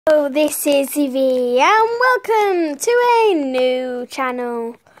Hello, this is Evie and welcome to a new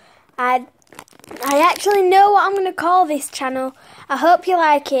channel. I actually know what I'm going to call this channel. I hope you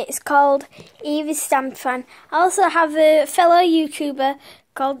like it. It's called Evie Stamp Fan. I also have a fellow YouTuber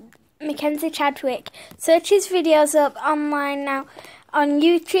called McKenzie Chadwick. Search his videos up online now on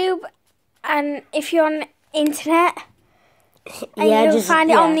YouTube, and if you're on the internet, and you'll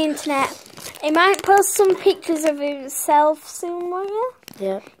find it on the internet. He might post some pictures of himself soon, won't you?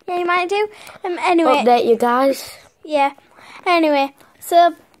 Yeah. Yeah, you might do. Anyway. Update you guys. Yeah. Anyway,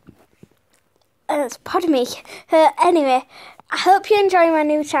 so pardon me. Anyway, I hope you enjoy my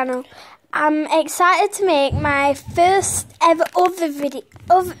new channel. I'm excited to make my first ever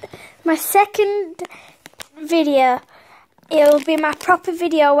my second video. It'll be my proper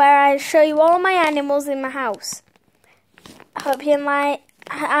video where I show you all my animals in my house. I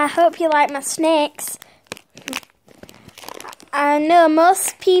hope you like my snakes. I know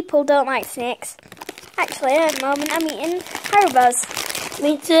most people don't like snakes. Actually, at the moment I'm eating Haribos.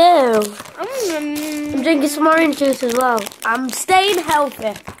 Me too. I'm drinking some orange juice as well. I'm staying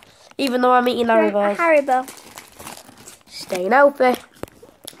healthy, even though I'm eating Haribos. Haribo. Staying healthy.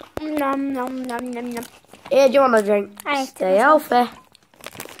 Nom nom nom nom nom. Here, do you want a drink? Stay healthy.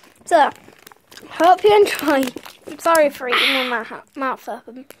 So, hope you enjoy. I'm sorry for eating in my mouth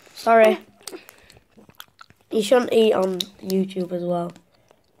open. Sorry. You shouldn't eat on YouTube as well.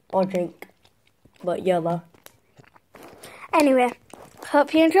 Or drink. But yellow. Anyway,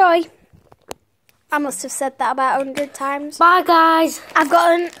 hope you enjoy. I must have said that about 100 times. Bye, guys. I've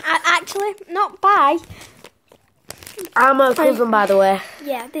got actually, not bye. I'm a cousin, by the way.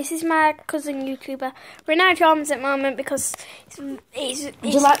 Yeah, this is my cousin YouTuber. We're in our drums at the moment because it's Do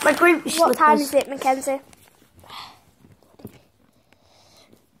you like my Grinch slippers? What time is it, Mackenzie?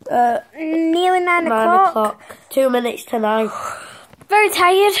 Nearly 9 o'clock. 2 minutes to 9. Very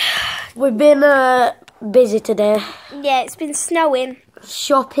tired. We've been busy today. Yeah, it's been snowing.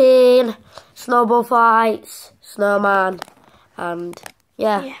 Shopping, snowball fights, snowman, and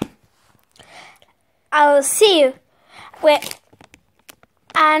yeah. I will see you. Wait,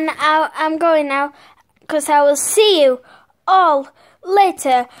 and I'm going now because I will see you all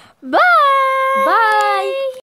later. Bye. Bye.